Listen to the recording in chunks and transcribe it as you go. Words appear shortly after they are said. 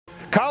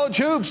College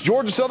hoops,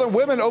 Georgia Southern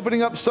women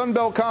opening up Sun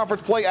Belt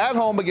Conference play at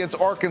home against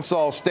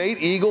Arkansas State.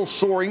 Eagles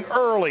soaring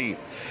early.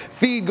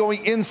 Feed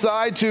going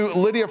inside to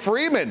Lydia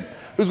Freeman,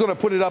 who's going to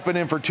put it up and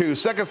in for 2.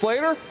 Seconds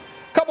later, a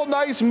couple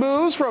nice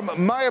moves from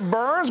Maya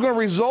Burns going to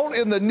result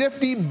in the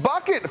nifty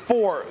bucket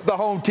for the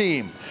home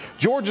team.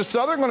 Georgia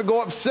Southern going to go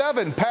up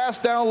 7. Pass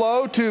down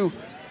low to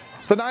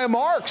Thania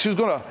Marks, who's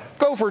going to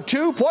go for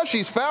 2, plus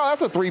she's fouled.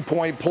 That's a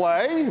 3-point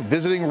play.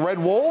 Visiting Red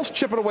Wolves,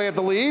 chipping away at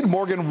the lead.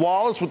 Morgan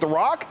Wallace with the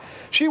rock.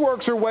 She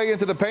works her way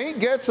into the paint,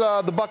 gets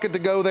the bucket to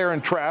go there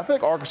in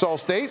traffic. Arkansas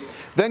State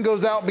then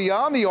goes out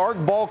beyond the arc.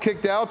 Ball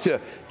kicked out to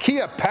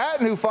Kia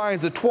Patton, who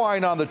finds the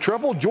twine on the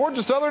triple.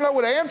 Georgia Southern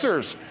with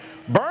answers.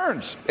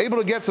 Burns able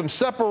to get some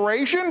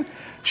separation.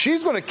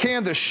 She's going to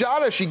can the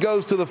shot as she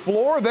goes to the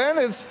floor. Then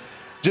it's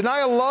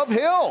Janiah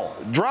Love-Hill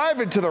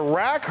driving to the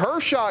rack. Her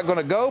shot going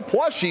to go,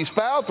 plus she's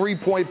fouled.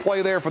 3-point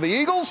play there for the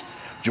Eagles.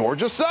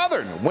 Georgia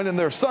Southern winning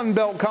their Sun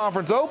Belt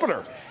Conference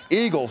opener.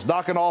 Eagles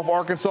knocking off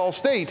Arkansas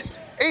State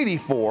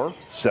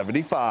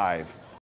 84-75.